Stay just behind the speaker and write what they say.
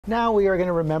Now we are going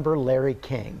to remember Larry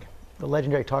King. The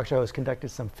legendary talk show has conducted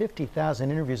some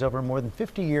 50,000 interviews over a more than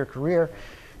 50-year career.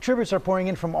 Tributes are pouring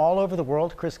in from all over the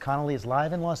world. Chris Connolly is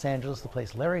live in Los Angeles, the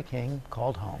place Larry King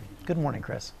called home. Good morning,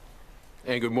 Chris.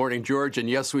 And good morning, George. And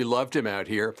yes, we loved him out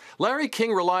here. Larry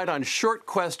King relied on short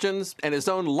questions and his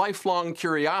own lifelong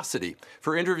curiosity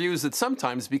for interviews that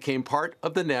sometimes became part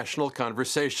of the national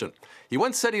conversation. He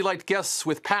once said he liked guests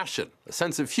with passion, a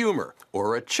sense of humor,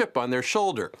 or a chip on their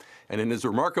shoulder. And in his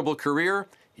remarkable career,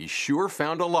 he sure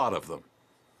found a lot of them.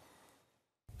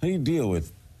 How do you deal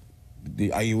with?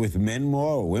 Are you with men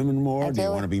more or women more? Do you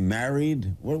want to be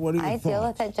married? What are your thoughts? I deal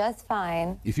with it just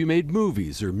fine. If you made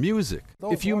movies or music,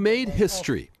 if you made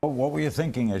history. What were you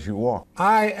thinking as you walked?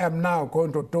 I am now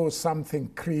going to do something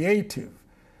creative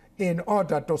in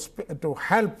order to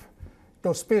help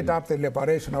to speed up the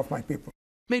liberation of my people.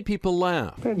 Made people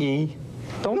laugh. Peggy,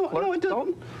 don't flirt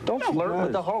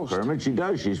with the host. Kermit, she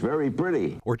does. She's very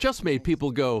pretty. Or just made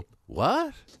people go,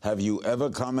 what? Have you ever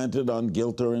commented on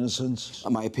guilt or innocence?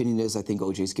 My opinion is I think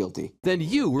O.J.'s guilty. Then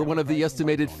you were one of the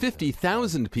estimated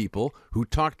 50,000 people who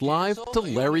talked live to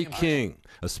Larry King,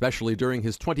 especially during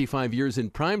his 25 years in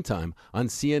primetime on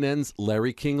CNN's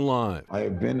Larry King Live. I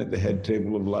have been at the head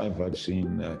table of life. I've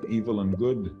seen evil and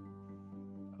good.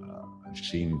 I've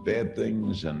seen bad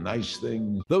things and nice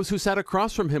things. Those who sat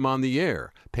across from him on the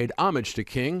air paid homage to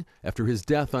King after his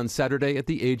death on Saturday at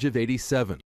the age of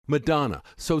 87. Madonna,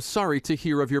 so sorry to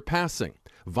hear of your passing.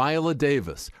 Viola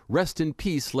Davis, rest in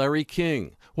peace, Larry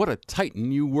King. What a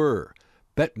titan you were.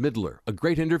 Bette Midler, a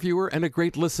great interviewer and a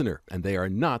great listener, and they are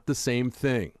not the same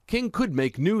thing. King could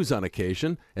make news on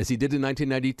occasion, as he did in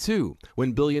 1992,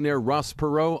 when billionaire Ross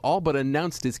Perot all but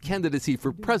announced his candidacy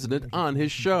for president on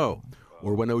his show.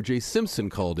 Or when O.J.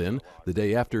 Simpson called in the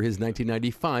day after his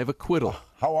 1995 acquittal.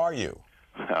 How are you?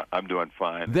 I'm doing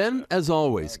fine. Then, as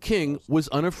always, King was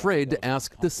unafraid to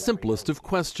ask the simplest of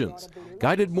questions.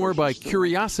 Guided more by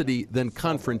curiosity than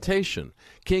confrontation,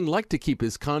 King liked to keep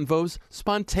his convos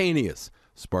spontaneous,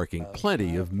 sparking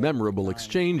plenty of memorable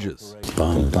exchanges.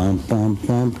 Bum, bum, bum,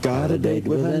 bum. Got a date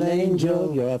with an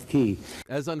angel, you're off key.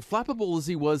 As unflappable as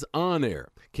he was on air,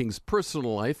 King's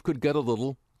personal life could get a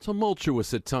little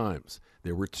tumultuous at times.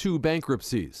 There were 2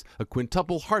 bankruptcies, a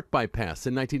quintuple heart bypass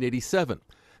in 1987.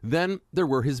 Then there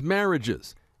were his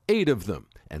marriages, 8 of them,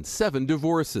 and 7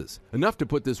 divorces, enough to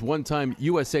put this one-time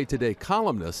USA Today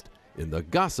columnist in the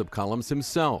gossip columns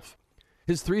himself.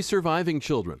 His 3 surviving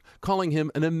children calling him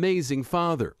an amazing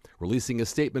father, releasing a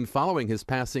statement following his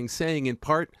passing saying in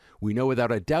part, "We know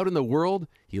without a doubt in the world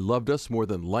he loved us more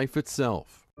than life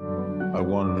itself." I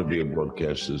wanted to be a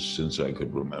broadcaster since I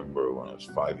could remember. When I was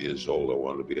 5 years old, I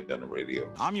wanted to be on the radio.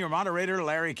 I'm your moderator,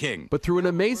 Larry King. But through an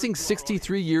amazing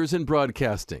 63 years in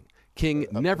broadcasting, King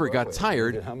never got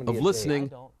tired of listening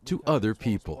to other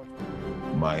people.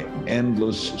 My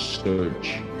endless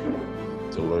search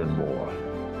to learn more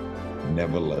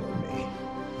never left me.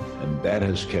 And that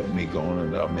has kept me going,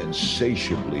 and I'm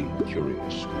insatiably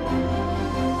curious.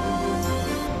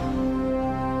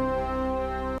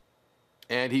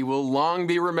 And he will long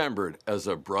be remembered as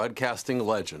a broadcasting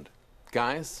legend.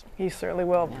 Guys? He certainly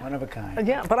will. One of a kind.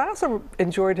 Yeah, but I also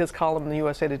enjoyed his column in the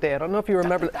USA Today. I don't know if you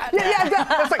remember that.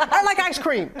 Yeah, it's like, I like ice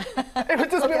cream. It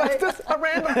would just be like just a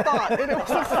random thought. And it was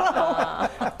just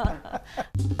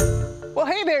Well,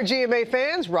 hey there, GMA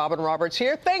fans. Robin Roberts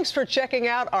here. Thanks for checking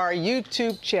out our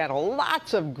YouTube channel.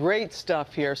 Lots of great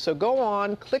stuff here. So go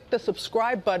on, click the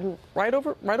subscribe button right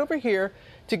over here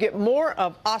to get more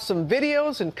of awesome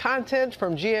videos and content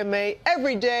from GMA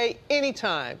every day,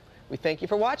 anytime. We thank you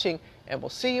for watching, and we'll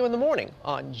see you in the morning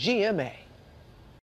on GMA.